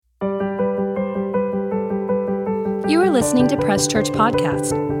You are listening to Press Church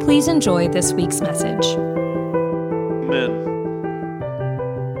Podcast. Please enjoy this week's message. Amen.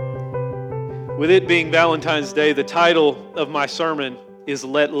 With it being Valentine's Day, the title of my sermon is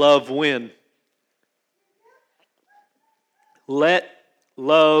Let Love Win. Let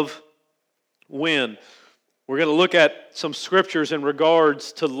love win. We're going to look at some scriptures in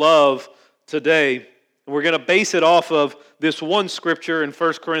regards to love today. And we're going to base it off of this one scripture in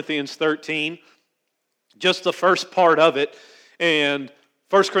 1 Corinthians 13, just the first part of it. And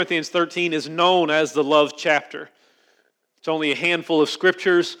 1 Corinthians 13 is known as the love chapter. It's only a handful of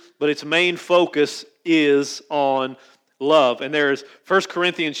scriptures, but its main focus is on love. And there's 1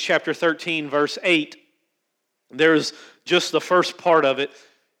 Corinthians chapter 13, verse 8. There's just the first part of it. It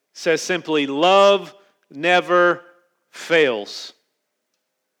says simply, love never fails.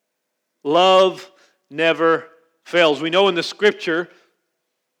 Love never fails. We know in the scripture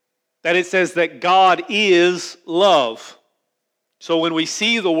that it says that God is love. So when we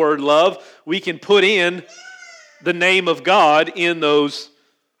see the word love, we can put in the name of God in those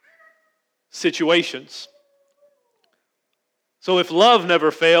situations. So if love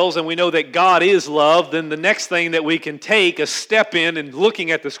never fails and we know that God is love, then the next thing that we can take a step in looking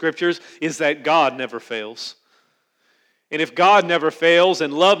at the scriptures is that God never fails. And if God never fails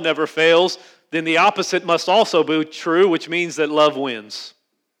and love never fails, then the opposite must also be true, which means that love wins.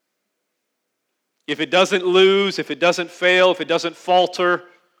 If it doesn't lose, if it doesn't fail, if it doesn't falter,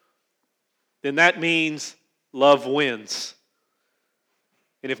 then that means love wins.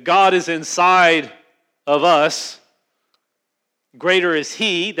 And if God is inside of us, greater is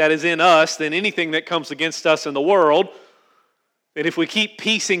He that is in us than anything that comes against us in the world. And if we keep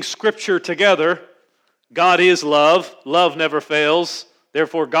piecing Scripture together, God is love, love never fails,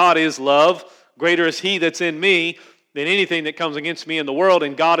 therefore God is love, greater is He that's in me than anything that comes against me in the world,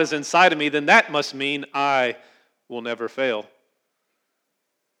 and God is inside of me, then that must mean I will never fail.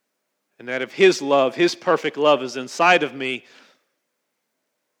 And that if His love, His perfect love is inside of me,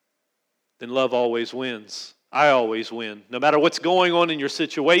 then love always wins. I always win. No matter what's going on in your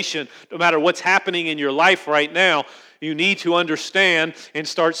situation, no matter what's happening in your life right now, you need to understand and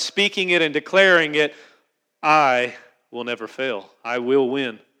start speaking it and declaring it, I will never fail. I will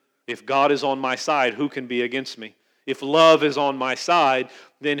win. If God is on my side, who can be against me? If love is on my side,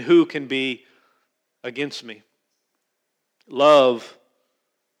 then who can be against me? Love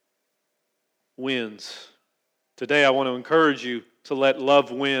wins. Today I want to encourage you to let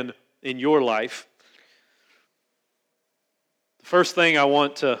love win in your life. The first thing I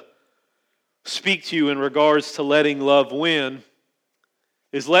want to speak to you in regards to letting love win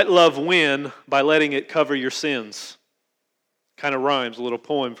is let love win by letting it cover your sins. Kind of rhymes, a little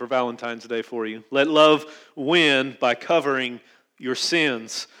poem for Valentine's Day for you. Let love win by covering your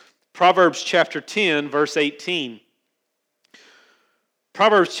sins. Proverbs chapter 10, verse 18.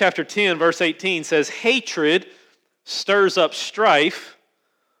 Proverbs chapter 10, verse 18 says, hatred stirs up strife,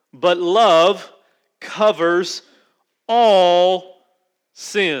 but love covers all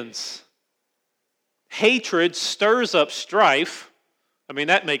sins. Hatred stirs up strife. I mean,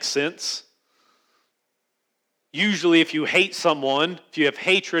 that makes sense. Usually if you hate someone, if you have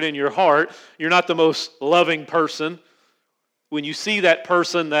hatred in your heart, you're not the most loving person. When you see that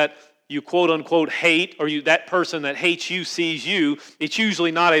person that you quote-unquote hate, or that person that hates you sees you, it's usually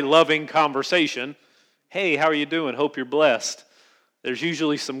not a loving conversation. Hey, how are you doing? Hope you're blessed. There's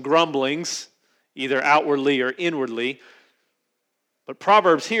usually some grumblings, either outwardly or inwardly. But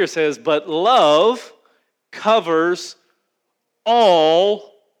Proverbs here says, but love covers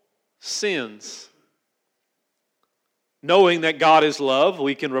all sins. Knowing that God is love,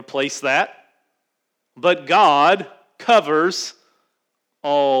 we can replace that. But God covers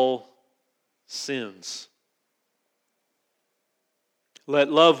all sins.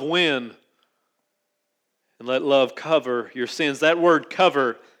 Let love win and let love cover your sins. That word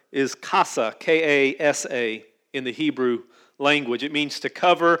cover is kasa, K-A-S-A, in the Hebrew language. It means to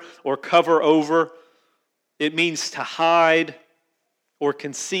cover or cover over. It means to hide or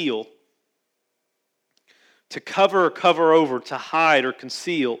conceal. To cover or cover over, to hide or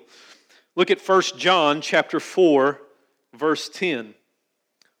conceal. Look at 1 John chapter 4, verse 10.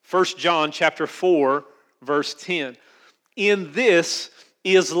 1 John chapter 4, verse 10. In this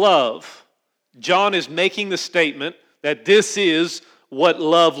is love. John is making the statement that this is what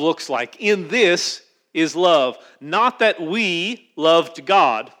love looks like. In this is love. Not that we loved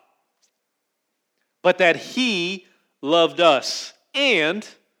God, but that He loved us and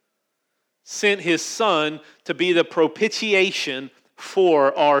sent His Son to be the propitiation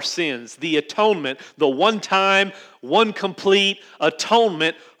for our sins. The atonement, the one-time, one complete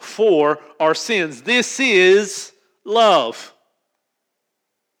atonement for our sins. This is love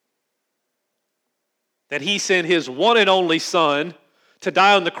that he sent his one and only Son to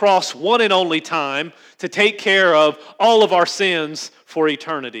die on the cross one and only time to take care of all of our sins for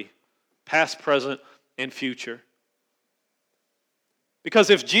eternity, past, present, and future.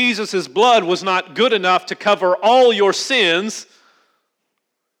 Because if Jesus' blood was not good enough to cover all your sins,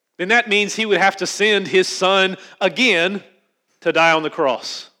 then that means he would have to send his Son again to die on the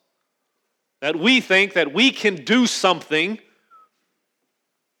cross. That we think that we can do something,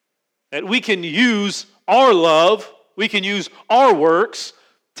 that we can use our love, we can use our works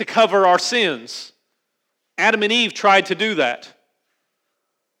to cover our sins. Adam and Eve tried to do that.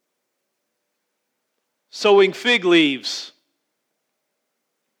 Sewing fig leaves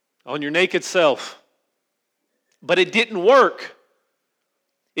on your naked self. But it didn't work.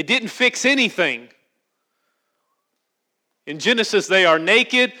 It didn't fix anything. In Genesis, they are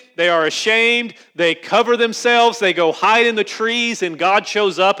naked, they are ashamed, they cover themselves, they go hide in the trees, and God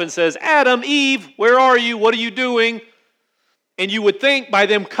shows up and says, Adam, Eve, where are you? What are you doing? And you would think by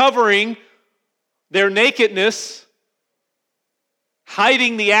them covering their nakedness,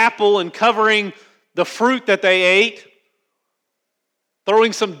 hiding the apple and covering the fruit that they ate,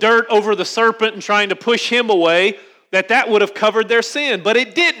 throwing some dirt over the serpent and trying to push him away, that would have covered their sin. But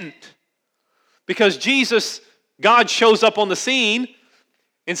it didn't. Because God shows up on the scene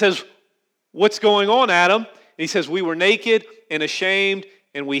and says, what's going on, Adam? And he says, we were naked and ashamed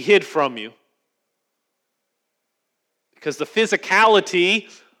and we hid from you. Because the physicality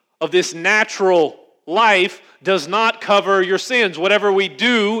of this natural life does not cover your sins. Whatever we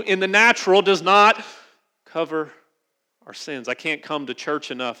do in the natural does not cover our sins. I can't come to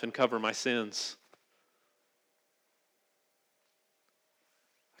church enough and cover my sins.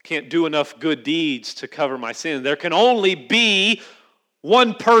 I can't do enough good deeds to cover my sin. There can only be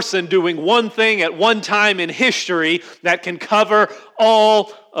one person doing one thing at one time in history that can cover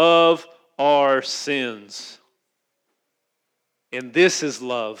all of our sins. And this is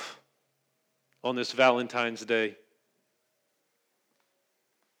love on this Valentine's Day.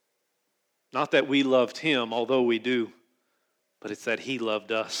 Not that we loved him, although we do, but it's that he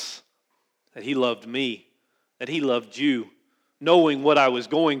loved us, that he loved me, that he loved you, knowing what I was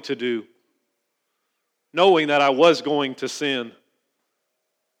going to do, knowing that I was going to sin,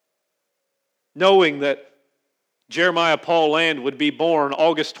 knowing that Jeremiah Paul Land would be born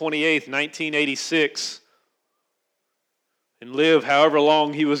August 28th, 1986, and live however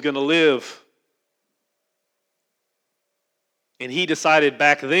long he was going to live. And he decided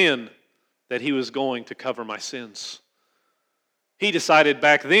back then that he was going to cover my sins. He decided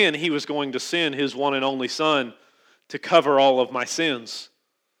back then he was going to send his one and only Son to cover all of my sins.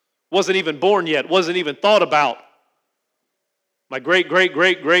 Wasn't even born yet, wasn't even thought about. My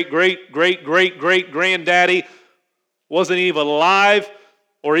great-great-great-great-great-great-great-granddaddy wasn't even alive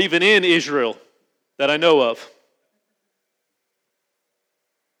or even in Israel that I know of.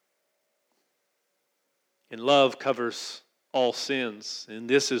 And love covers all sins. And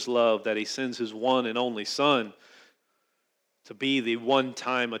this is love, that he sends his one and only Son to be the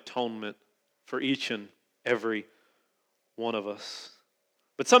one-time atonement for each and every one of us.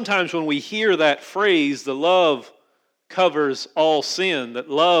 But sometimes when we hear that phrase, the love covers all sin, that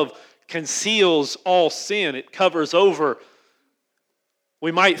love conceals all sin, it covers over,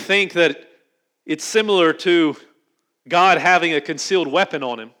 we might think that it's similar to God having a concealed weapon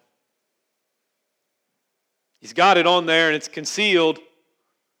on him. He's got it on there and it's concealed,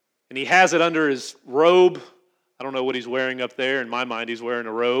 and he has it under his robe. I don't know what he's wearing up there. In my mind, he's wearing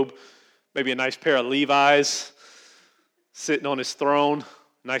a robe. Maybe a nice pair of Levi's sitting on his throne.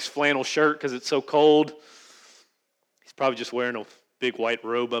 Nice flannel shirt because it's so cold. He's probably just wearing a big white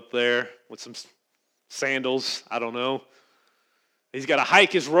robe up there with some sandals. I don't know. He's got to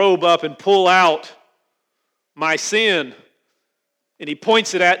hike his robe up and pull out my sin. And he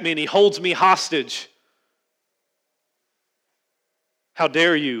points it at me and he holds me hostage. How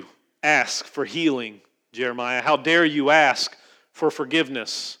dare you ask for healing, Jeremiah? How dare you ask for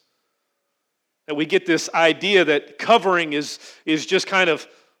forgiveness? That we get this idea that covering is just kind of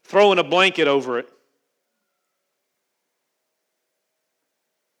throwing a blanket over it.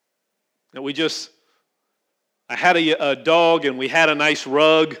 That I had a dog and we had a nice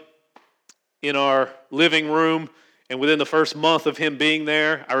rug in our living room, and within the first month of him being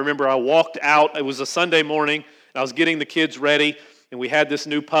there, I remember I walked out, it was a Sunday morning, and I was getting the kids ready, and we had this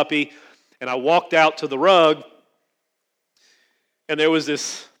new puppy, and I walked out to the rug, and there was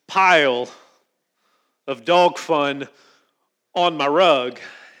this pile of dog fun on my rug.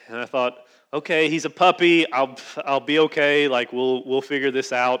 And I thought, okay, he's a puppy, I'll be okay, like we'll figure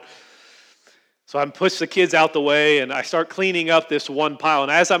this out. So I push the kids out the way and I start cleaning up this one pile.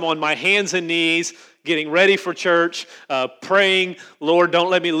 And as I'm on my hands and knees, getting ready for church, praying, Lord, don't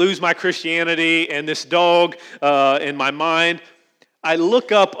let me lose my Christianity and this dog in my mind, I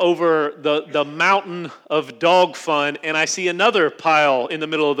look up over the mountain of dog fun and I see another pile in the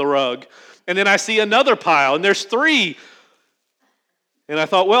middle of the rug. And then I see another pile, and there's 3. And I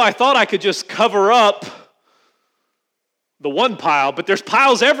thought, well, I thought I could just cover up the one pile, but there's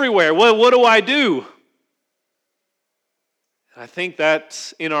piles everywhere. Well, what do I do? I think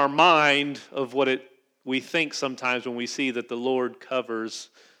that's in our mind of what we think sometimes when we see that the Lord covers,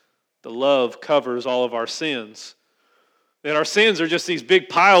 the love covers all of our sins. That our sins are just these big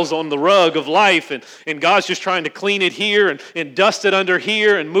piles on the rug of life, and God's just trying to clean it here and dust it under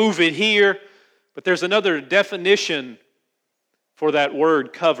here and move it here. But there's another definition for that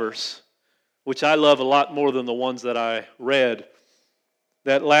word covers, which I love a lot more than the ones that I read.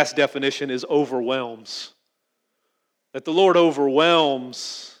 That last definition is overwhelms. That the Lord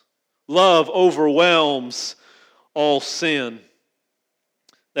overwhelms, love overwhelms all sin.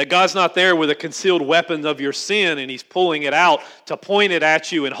 That God's not there with a concealed weapon of your sin and He's pulling it out to point it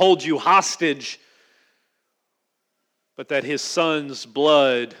at you and hold you hostage. But that His Son's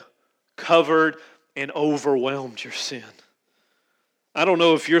blood covered and overwhelmed your sin. I don't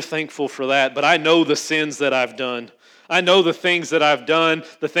know if you're thankful for that, but I know the sins that I've done. I know the things that I've done,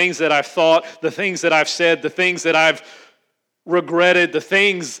 the things that I've thought, the things that I've said, the things that I've regretted, the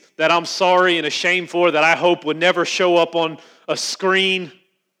things that I'm sorry and ashamed for that I hope would never show up on a screen.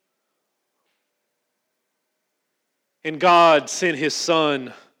 And God sent His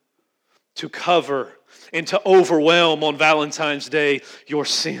Son to cover and to overwhelm on Valentine's Day your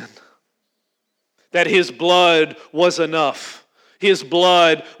sin. That His blood was enough. His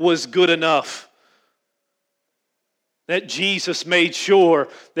blood was good enough. That Jesus made sure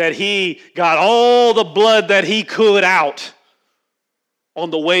that He got all the blood that He could out on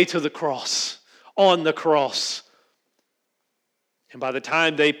the way to the cross, on the cross. And by the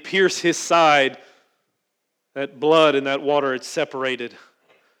time they pierced His side, that blood and that water had separated.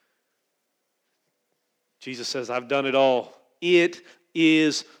 Jesus says, I've done it all. It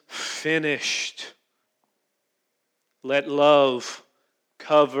is finished. Let love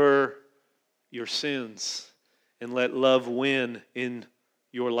cover your sins and let love win in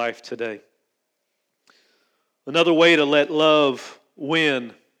your life today. Another way to let love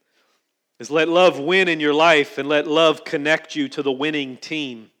win is let love win in your life and let love connect you to the winning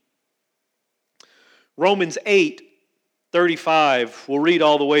team. Romans 8:35, we'll read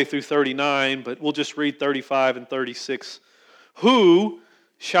all the way through 39, but we'll just read 35 and 36. Who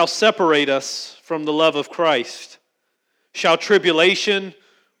shall separate us from the love of Christ? Shall tribulation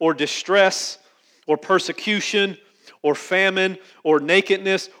or distress or persecution or famine or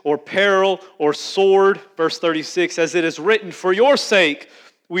nakedness or peril or sword? Verse 36, as it is written, for your sake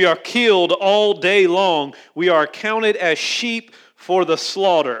we are killed all day long. We are counted as sheep for the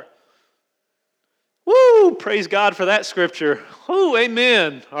slaughter. Woo! Praise God for that scripture. Woo!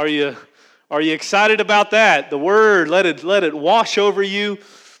 Amen. Are you excited about that? The word, let it wash over you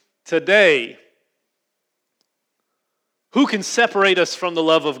today. Who can separate us from the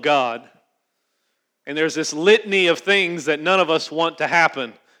love of God? And there's this litany of things that none of us want to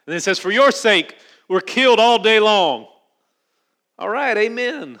happen. And it says, for your sake, we're killed all day long. All right,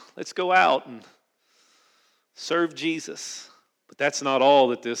 amen. Let's go out and serve Jesus. But that's not all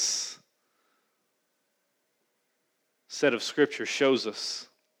that this set of scripture shows us.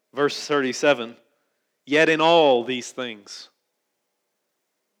 Verse 37, yet in all these things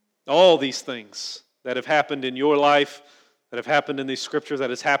that have happened in your life, that have happened in these scriptures, that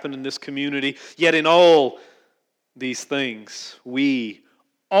has happened in this community, yet in all these things, we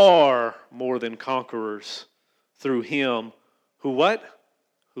are more than conquerors through Him who what?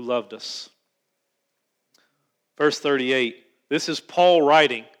 Who loved us. Verse 38, this is Paul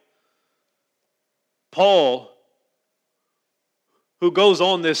writing. Paul, who goes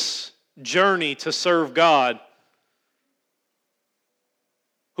on this journey to serve God,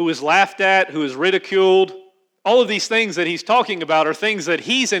 who is laughed at, who is ridiculed. All of these things that he's talking about are things that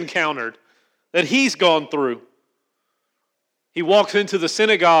he's encountered, that he's gone through. He walks into the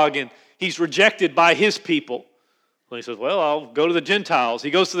synagogue and he's rejected by his people. And he says, well, I'll go to the Gentiles. He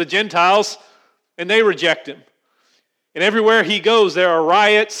goes to the Gentiles and they reject him. And everywhere he goes, there are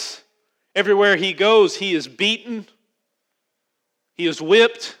riots. Everywhere he goes, he is beaten. He is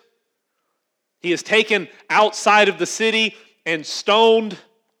whipped. He is taken outside of the city and stoned.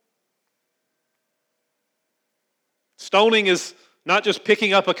 Stoning is not just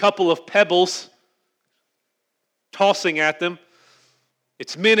picking up a couple of pebbles, tossing at them.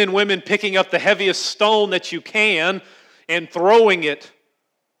 It's men and women picking up the heaviest stone that you can and throwing it.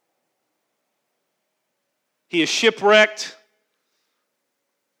 He is shipwrecked.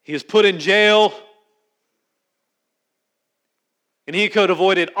 He is put in jail. And he could have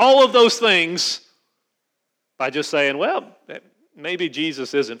avoided all of those things by just saying, well, maybe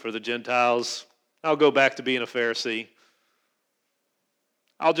Jesus isn't for the Gentiles. I'll go back to being a Pharisee.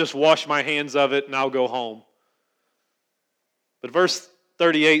 I'll just wash my hands of it and I'll go home. But verse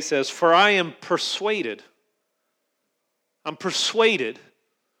 38 says, for I am persuaded. I'm persuaded.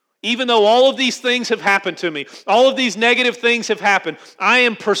 Even though all of these things have happened to me, all of these negative things have happened, I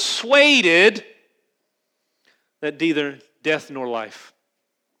am persuaded that neither death nor life,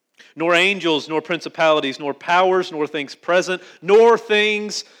 nor angels, nor principalities, nor powers, nor things present, nor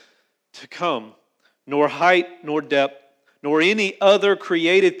things to come, nor height, nor depth, nor any other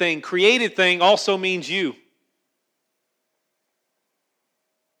created thing. Created thing also means you.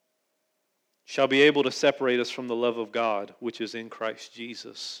 Shall be able to separate us from the love of God, which is in Christ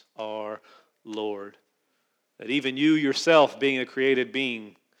Jesus, our Lord. That even you yourself, being a created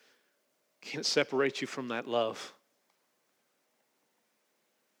being, can't separate you from that love.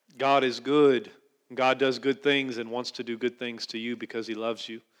 God is good. God does good things and wants to do good things to you because He loves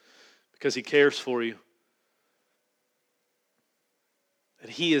you, because He cares for you. That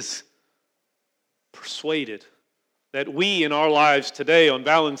He is persuaded that we in our lives today on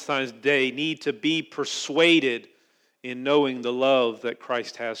Valentine's Day need to be persuaded in knowing the love that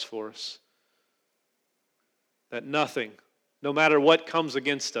Christ has for us. That nothing, no matter what comes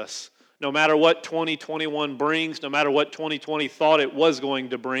against us, no matter what 2021 brings, no matter what 2020 thought it was going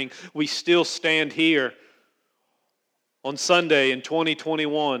to bring, we still stand here on Sunday in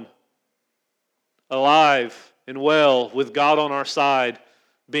 2021, alive and well, with God on our side,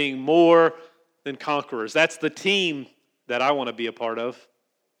 being more than conquerors. That's the team that I want to be a part of.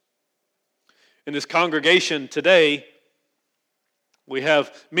 In this congregation today, we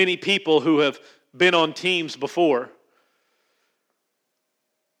have many people who have been on teams before.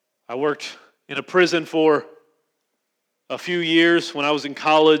 I worked in a prison for a few years when I was in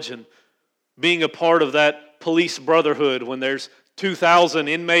college, and being a part of that police brotherhood when there's 2,000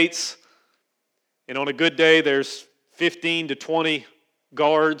 inmates, and on a good day there's 15 to 20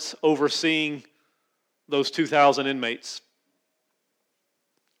 guards overseeing those 2,000 inmates.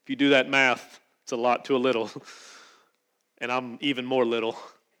 If you do that math, it's a lot to a little. And I'm even more little.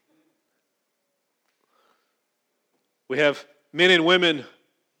 We have men and women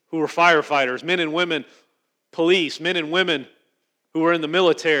who are firefighters, men and women police, men and women who are in the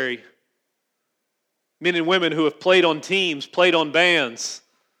military, men and women who have played on teams, played on bands.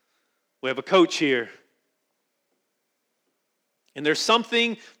 We have a coach here. And there's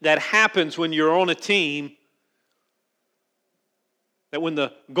something that happens when you're on a team, that when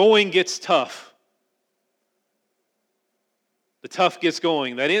the going gets tough, the tough gets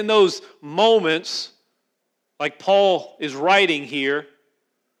going, that in those moments, like Paul is writing here,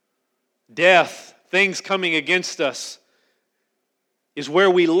 death, things coming against us, is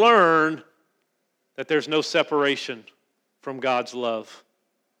where we learn that there's no separation from God's love.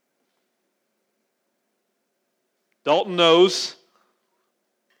 Dalton knows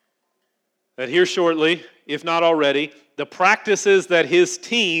that here shortly, if not already, the practices that his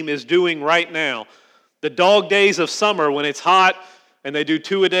team is doing right now, the dog days of summer when it's hot and they do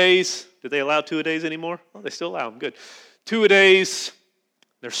two-a-days. Do they allow two-a-days anymore? Oh, they still allow them. Good. Two-a-days,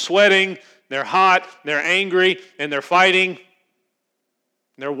 they're sweating, they're hot, they're angry, and they're fighting,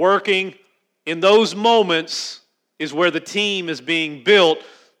 they're working. In those moments is where the team is being built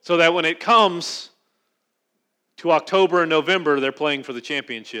so that when it comes to October and November, they're playing for the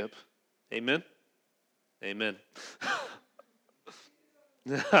championship. Amen? Amen.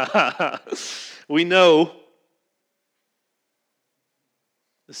 We know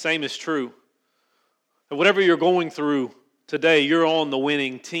the same is true. And whatever you're going through today, you're on the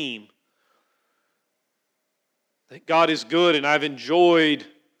winning team. That God is good, and I've enjoyed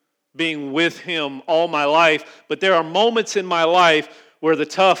being with Him all my life. But there are moments in my life where the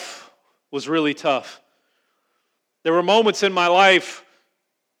tough was really tough. There were moments in my life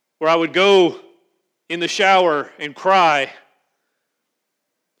where I would go in the shower and cry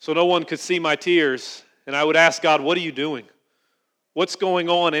so no one could see my tears. And I would ask God, what are you doing? What's going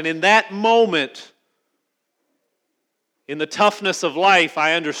on? And in that moment, in the toughness of life,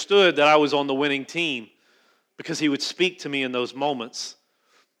 I understood that I was on the winning team because He would speak to me in those moments.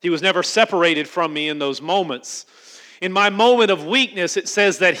 He was never separated from me in those moments. In my moment of weakness, it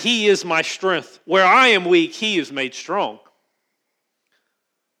says that He is my strength. Where I am weak, He is made strong.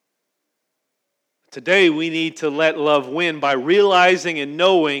 Today we need to let love win by realizing and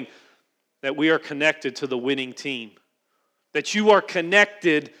knowing that we are connected to the winning team. That you are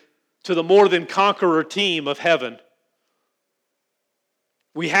connected to the more than conqueror team of heaven.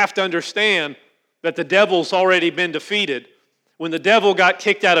 We have to understand that the devil's already been defeated. When the devil got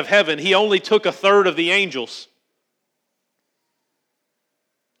kicked out of heaven, he only took a third of the angels.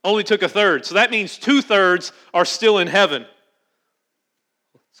 Only took a third. So that means 2/3 are still in heaven.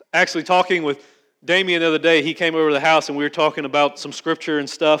 Actually talking with Damien the other day, he came over to the house and we were talking about some scripture and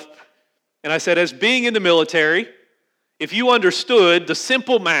stuff. And I said, as being in the military, if you understood the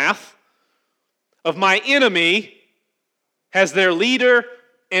simple math of my enemy has their leader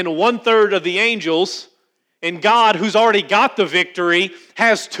and 1/3 of the angels, and God, who's already got the victory,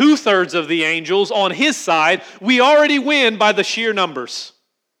 has 2/3 of the angels on his side, we already win by the sheer numbers.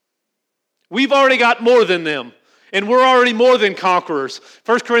 We've already got more than them, and we're already more than conquerors.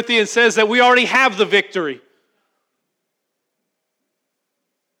 1 Corinthians says that we already have the victory.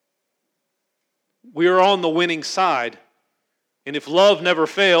 We are on the winning side. And if love never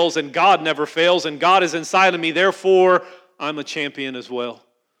fails, and God never fails, and God is inside of me, therefore, I'm a champion as well.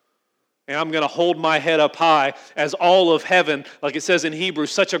 And I'm going to hold my head up high as all of heaven, like it says in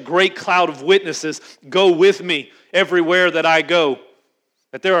Hebrews, such a great cloud of witnesses go with me everywhere that I go.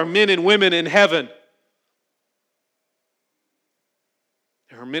 That there are men and women in heaven.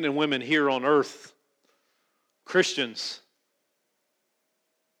 There are men and women here on earth, Christians,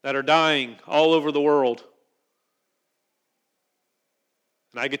 that are dying all over the world.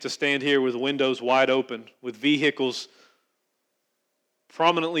 And I get to stand here with windows wide open, with vehicles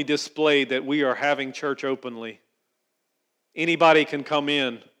prominently displayed that we are having church openly. Anybody can come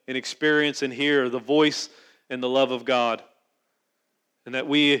in and experience and hear the voice and the love of God. And that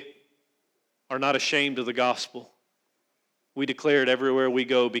we are not ashamed of the gospel. We declare it everywhere we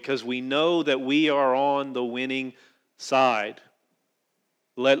go because we know that we are on the winning side.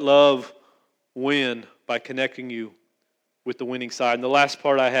 Let love win by connecting you with the winning side. And the last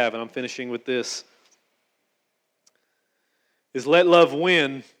part I have, and I'm finishing with this, is let love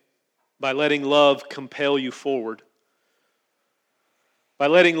win by letting love compel you forward. By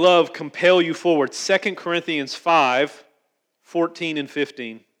letting love compel you forward. 2 Corinthians 5, 14 and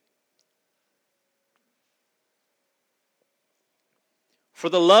 15. For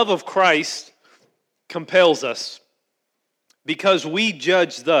the love of Christ compels us, because we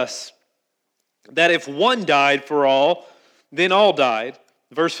judge thus, that if one died for all, then all died.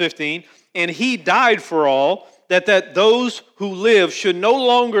 Verse 15, and he died for all, that those who live should no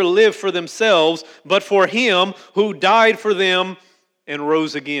longer live for themselves, but for him who died for them and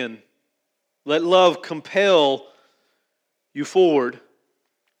rose again. Let love compel you forward.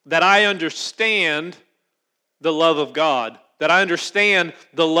 That I understand the love of God. That I understand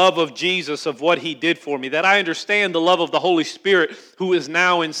the love of Jesus, of what he did for me. That I understand the love of the Holy Spirit who is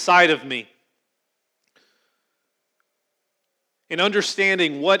now inside of me. And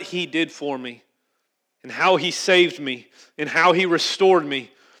understanding what he did for me, and how he saved me, and how he restored me,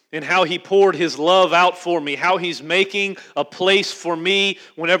 and how he poured his love out for me, how he's making a place for me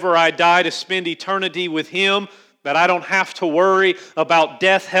whenever I die to spend eternity with him, that I don't have to worry about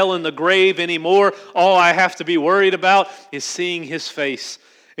death, hell, and the grave anymore. All I have to be worried about is seeing his face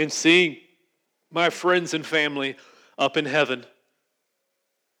and seeing my friends and family up in heaven.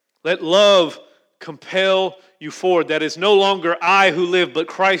 Let love compel you forward. That is no longer I who live, but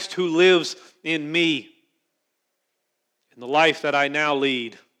Christ who lives in me. And the life that I now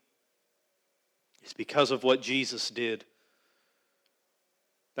lead is because of what Jesus did.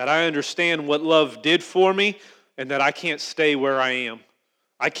 That I understand what love did for me, and that I can't stay where I am.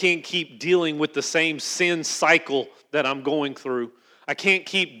 I can't keep dealing with the same sin cycle that I'm going through. I can't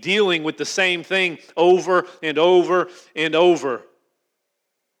keep dealing with the same thing over and over and over.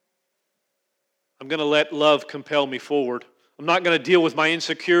 I'm going to let love compel me forward. I'm not going to deal with my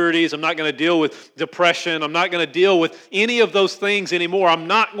insecurities. I'm not going to deal with depression. I'm not going to deal with any of those things anymore. I'm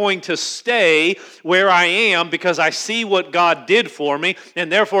not going to stay where I am because I see what God did for me.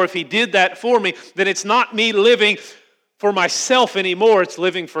 And therefore, if he did that for me, then it's not me living for myself anymore. It's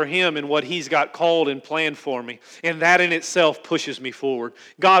living for him and what he's got called and planned for me. And that in itself pushes me forward.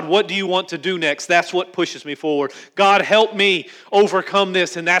 God, what do you want to do next? That's what pushes me forward. God, help me overcome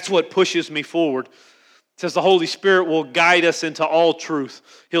this. And that's what pushes me forward. It says the Holy Spirit will guide us into all truth.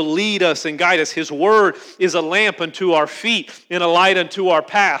 He'll lead us and guide us. His word is a lamp unto our feet and a light unto our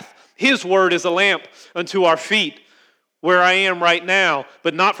path. His word is a lamp unto our feet where I am right now,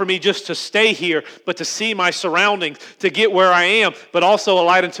 but not for me just to stay here, but to see my surroundings, to get where I am, but also a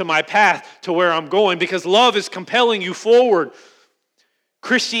light unto my path to where I'm going, because love is compelling you forward.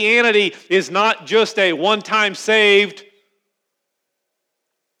 Christianity is not just a one-time saved,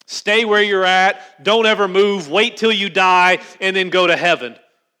 stay where you're at, don't ever move, wait till you die, and then go to heaven.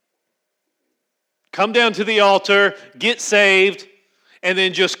 Come down to the altar, get saved, and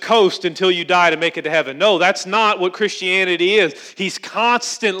then just coast until you die to make it to heaven. No, that's not what Christianity is. He's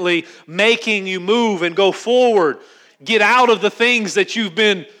constantly making you move and go forward. Get out of the things that you've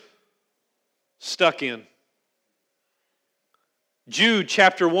been stuck in. Jude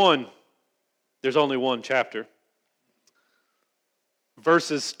chapter 1, there's only one chapter.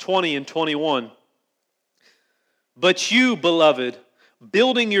 Verses 20 and 21. But you, beloved,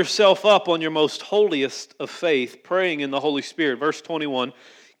 building yourself up on your most holiest of faith, praying in the Holy Spirit. Verse 21,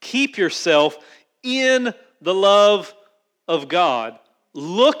 keep yourself in the love of God,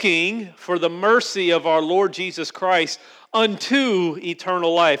 looking for the mercy of our Lord Jesus Christ unto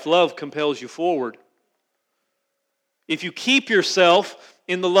eternal life. Love compels you forward. If you keep yourself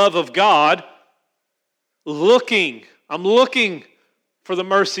in the love of God, I'm looking for the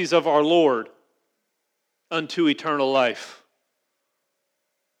mercies of our Lord unto eternal life.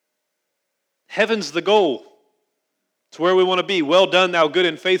 Heaven's the goal. It's where we want to be. Well done, thou good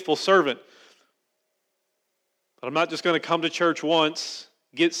and faithful servant. But I'm not just going to come to church once,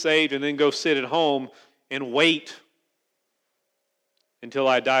 get saved, and then go sit at home and wait until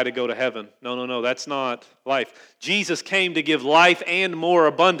I die to go to heaven. No, that's not life. Jesus came to give life and more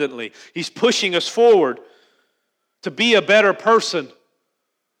abundantly. He's pushing us forward to be a better person,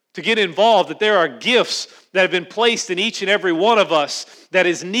 to get involved, that there are gifts that have been placed in each and every one of us that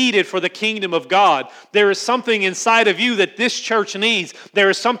is needed for the kingdom of God. There is something inside of you that this church needs.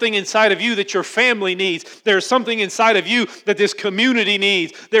 There is something inside of you that your family needs. There is something inside of you that this community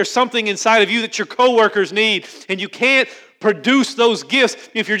needs. There's something inside of you that your coworkers need. And you can't produce those gifts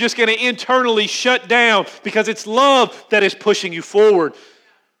if you're just going to internally shut down, because it's love that is pushing you forward.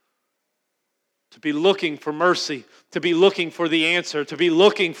 To be looking for mercy, to be looking for the answer, to be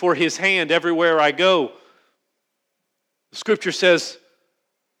looking for His hand everywhere I go. The Scripture says,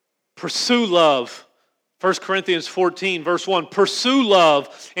 pursue love. 1 Corinthians 14, verse 1, pursue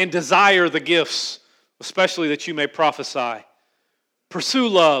love and desire the gifts, especially that you may prophesy. Pursue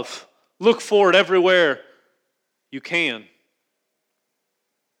love. Look for it everywhere you can.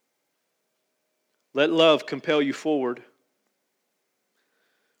 Let love compel you forward.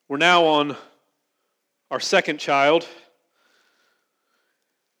 We're now on our second child,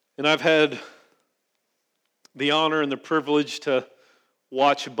 and I've had the honor and the privilege to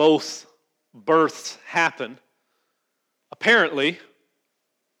watch both births happen. Apparently,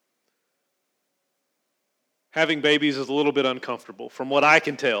 having babies is a little bit uncomfortable. From what I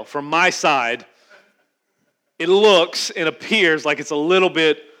can tell, from my side, it looks and appears like it's a little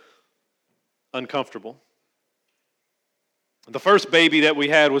bit uncomfortable. The first baby that we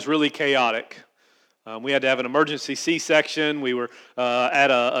had was really chaotic. We had to have an emergency C-section. We were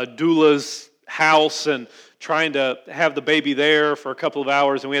at a doula's house and trying to have the baby there for a couple of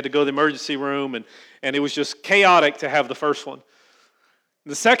hours, and we had to go to the emergency room, and it was just chaotic to have the first one.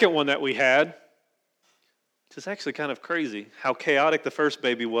 The second one that we had, which is actually kind of crazy, how chaotic the first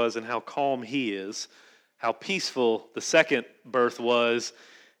baby was and how calm he is, how peaceful the second birth was,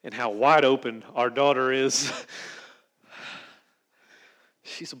 and how wide open our daughter is.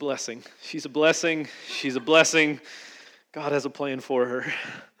 She's a blessing. She's a blessing. She's a blessing. God has a plan for her.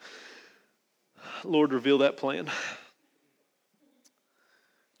 Lord, reveal that plan.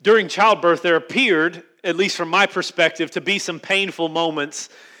 During childbirth, there appeared, at least from my perspective, to be some painful moments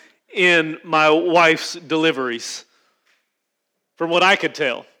in my wife's deliveries. From what I could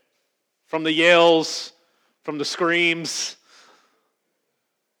tell. From the yells, from the screams,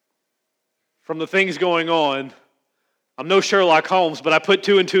 from the things going on. I'm no Sherlock Holmes, but I put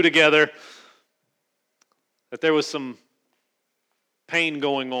two and two together that there was some pain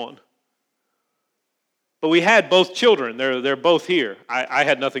going on. But we had both children. They're both here. I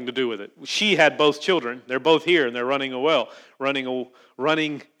had nothing to do with it. She had both children. They're both here, and they're running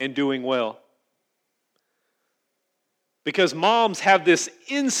and doing well. Because moms have this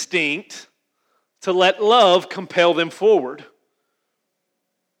instinct to let love compel them forward.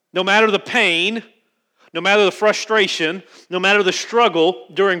 No matter the pain, no matter the frustration, no matter the struggle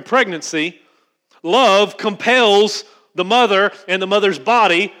during pregnancy, love compels the mother and the mother's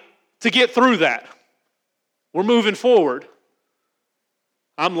body to get through that. We're moving forward.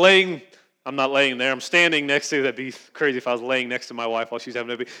 I'm not laying there. I'm standing next to, that'd be crazy if I was laying next to my wife while she's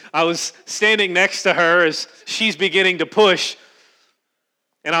having a baby. I was standing next to her as she's beginning to push,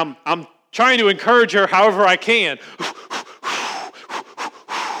 and I'm trying to encourage her however I can.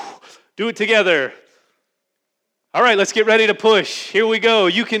 Do it together. All right, let's get ready to push. Here we go.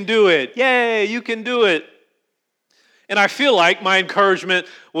 You can do it. Yay, you can do it. And I feel like my encouragement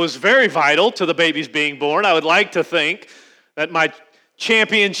was very vital to the babies being born. I would like to think that my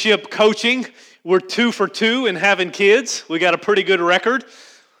championship coaching, we're 2 for 2 in having kids. We got a pretty good record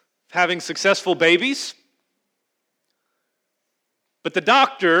having successful babies. But the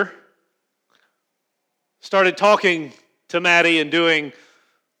doctor started talking to Maddie and doing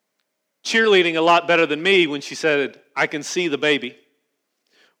cheerleading a lot better than me when she said, I can see the baby.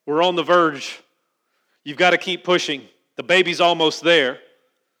 We're on the verge. You've got to keep pushing. The baby's almost there.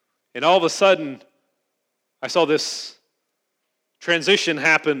 And all of a sudden, I saw this transition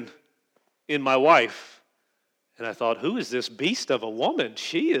happen in my wife. And I thought, who is this beast of a woman?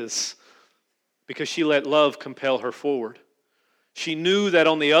 She is. Because she let love compel her forward. She knew that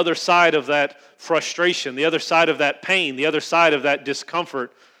on the other side of that frustration, the other side of that pain, the other side of that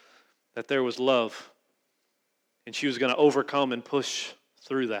discomfort, that there was love. And she was going to overcome and push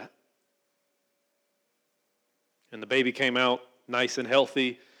through that. And the baby came out nice and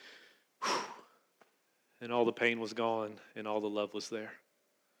healthy. And all the pain was gone and all the love was there.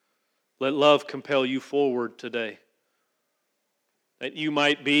 Let love compel you forward today. That you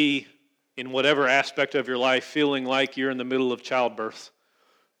might be, in whatever aspect of your life, feeling like you're in the middle of childbirth.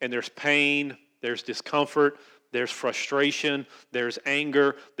 And there's pain, there's discomfort, there's frustration, there's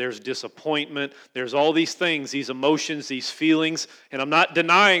anger, there's disappointment, there's all these things, these emotions, these feelings. And I'm not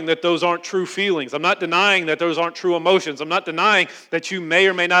denying that those aren't true feelings. I'm not denying that those aren't true emotions. I'm not denying that you may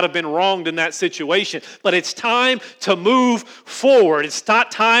or may not have been wronged in that situation. But it's time to move forward. It's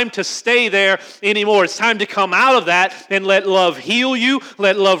not time to stay there anymore. It's time to come out of that and let love heal you.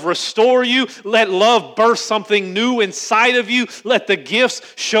 Let love restore you. Let love birth something new inside of you. Let the gifts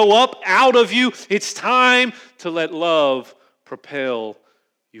show up out of you. It's time to let love propel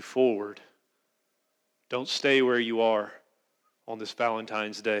you forward. Don't stay where you are on this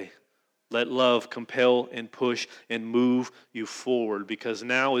Valentine's Day. Let love compel and push and move you forward, because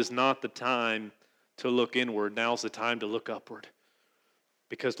now is not the time to look inward. Now's the time to look upward.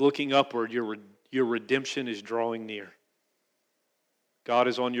 Because looking upward, your redemption is drawing near. God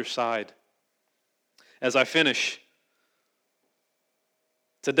is on your side. As I finish,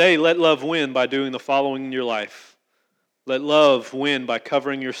 today, let love win by doing the following in your life. Let love win by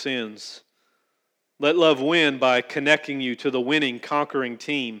covering your sins. Let love win by connecting you to the winning, conquering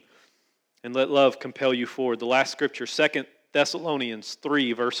team. And let love compel you forward. The last scripture, 2 Thessalonians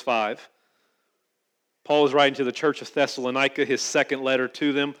 3, verse 5. Paul is writing to the church of Thessalonica, his second letter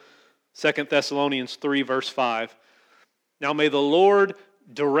to them. 2 Thessalonians 3, verse 5. Now may the Lord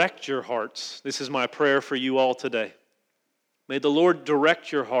direct your hearts. This is my prayer for you all today. May the Lord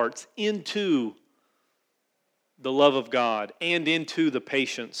direct your hearts into the love of God and into the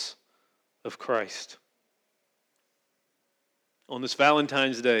patience of Christ. On this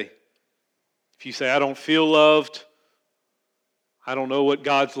Valentine's Day, if you say, I don't feel loved, I don't know what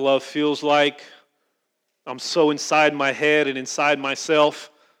God's love feels like, I'm so inside my head and inside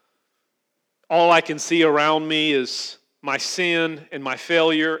myself, all I can see around me is my sin and my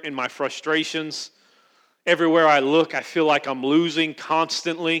failure and my frustrations. Everywhere I look, I feel like I'm losing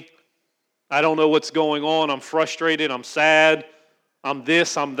constantly. I don't know what's going on. I'm frustrated. I'm sad. I'm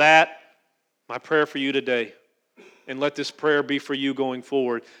this. I'm that. My prayer for you today, and let this prayer be for you going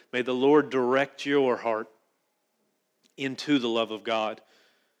forward. May the Lord direct your heart into the love of God.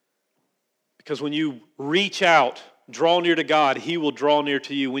 Because when you reach out, draw near to God, He will draw near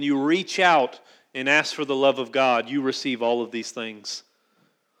to you. When you reach out and ask for the love of God, you receive all of these things.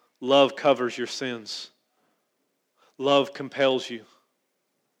 Love covers your sins. Love compels you.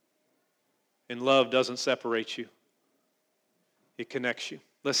 And love doesn't separate you. It connects you.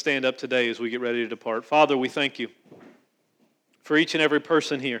 Let's stand up today as we get ready to depart. Father, we thank you for each and every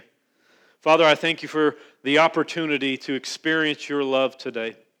person here. Father, I thank you for the opportunity to experience your love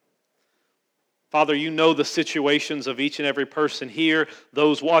today. Father, you know the situations of each and every person here,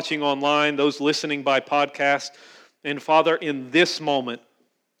 those watching online, those listening by podcast. And Father, in this moment,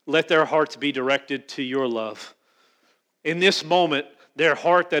 let their hearts be directed to your love. In this moment, their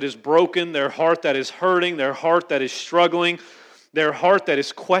heart that is broken, their heart that is hurting, their heart that is struggling, their heart that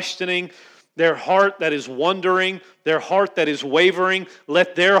is questioning, their heart that is wondering, their heart that is wavering,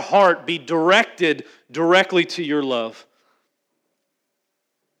 let their heart be directed directly to your love.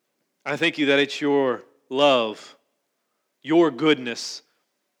 I thank you that it's your love, your goodness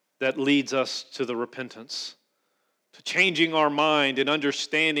that leads us to the repentance, to changing our mind and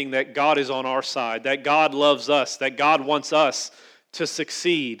understanding that God is on our side, that God loves us, that God wants us to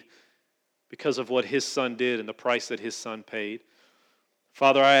succeed because of what His Son did and the price that His Son paid.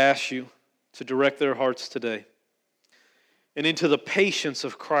 Father, I ask you to direct their hearts today. and into the patience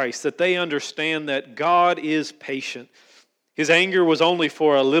of Christ, that they understand that God is patient. His anger was only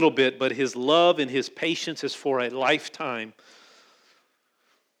for a little bit, but His love and His patience is for a lifetime.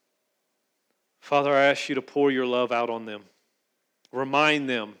 Father, I ask you to pour your love out on them. Remind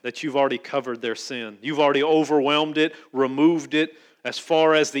them that you've already covered their sin. You've already overwhelmed it, removed it. As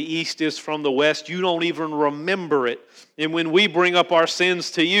far as the east is from the west, you don't even remember it. And when we bring up our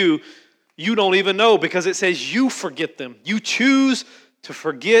sins to you, you don't even know, because it says you forget them. You choose to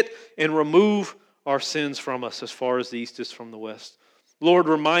forget and remove our sins from us as far as the east is from the west. Lord,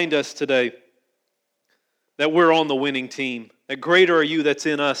 remind us today that we're on the winning team. That greater are you that's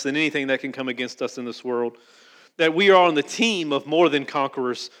in us than anything that can come against us in this world. That we are on the team of more than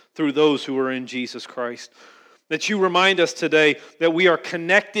conquerors through those who are in Jesus Christ. That you remind us today that we are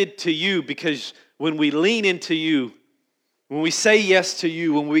connected to you, because when we lean into you, when we say yes to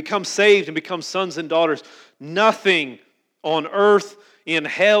you, when we become saved and become sons and daughters, nothing on earth, in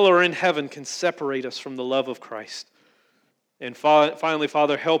hell, or in heaven can separate us from the love of Christ. And finally,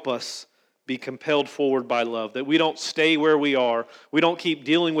 Father, help us be compelled forward by love, that we don't stay where we are. We don't keep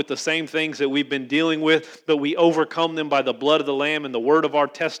dealing with the same things that we've been dealing with, but we overcome them by the blood of the Lamb and the word of our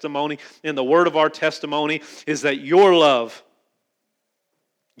testimony. And the word of our testimony is that your love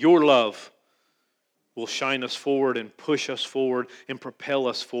will shine us forward and push us forward and propel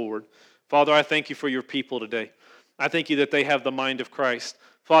us forward. Father, I thank you for your people today. I thank you that they have the mind of Christ.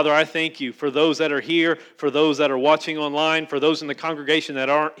 Father, I thank you for those that are here, for those that are watching online, for those in the congregation that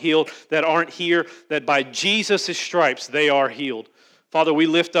aren't healed, that aren't here, that by Jesus' stripes they are healed. Father, we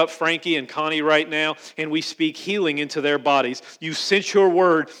lift up Frankie and Connie right now, and we speak healing into their bodies. You sent your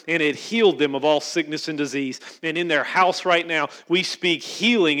word, and it healed them of all sickness and disease. And in their house right now, we speak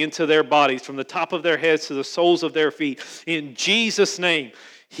healing into their bodies, from the top of their heads to the soles of their feet. In Jesus' name,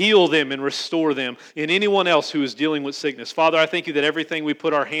 heal them and restore them, and anyone else who is dealing with sickness. Father, I thank you that everything we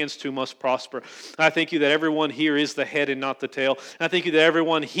put our hands to must prosper. I thank you that everyone here is the head and not the tail. I thank you that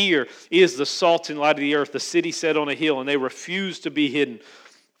everyone here is the salt and light of the earth, the city set on a hill, and they refuse to be hidden.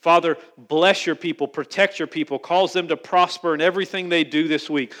 Father, bless your people, protect your people, cause them to prosper in everything they do this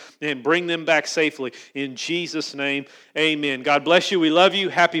week, and bring them back safely. In Jesus' name, amen. God bless you. We love you.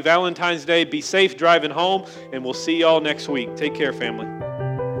 Happy Valentine's Day. Be safe driving home, and we'll see you all next week. Take care, family.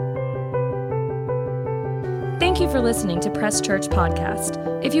 Thank you for listening to Press Church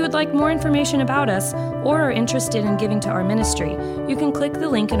Podcast. If you would like more information about us or are interested in giving to our ministry, you can click the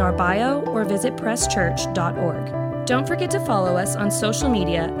link in our bio or visit presschurch.org. Don't forget to follow us on social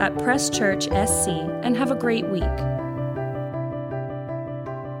media at Press Church SC, and have a great week.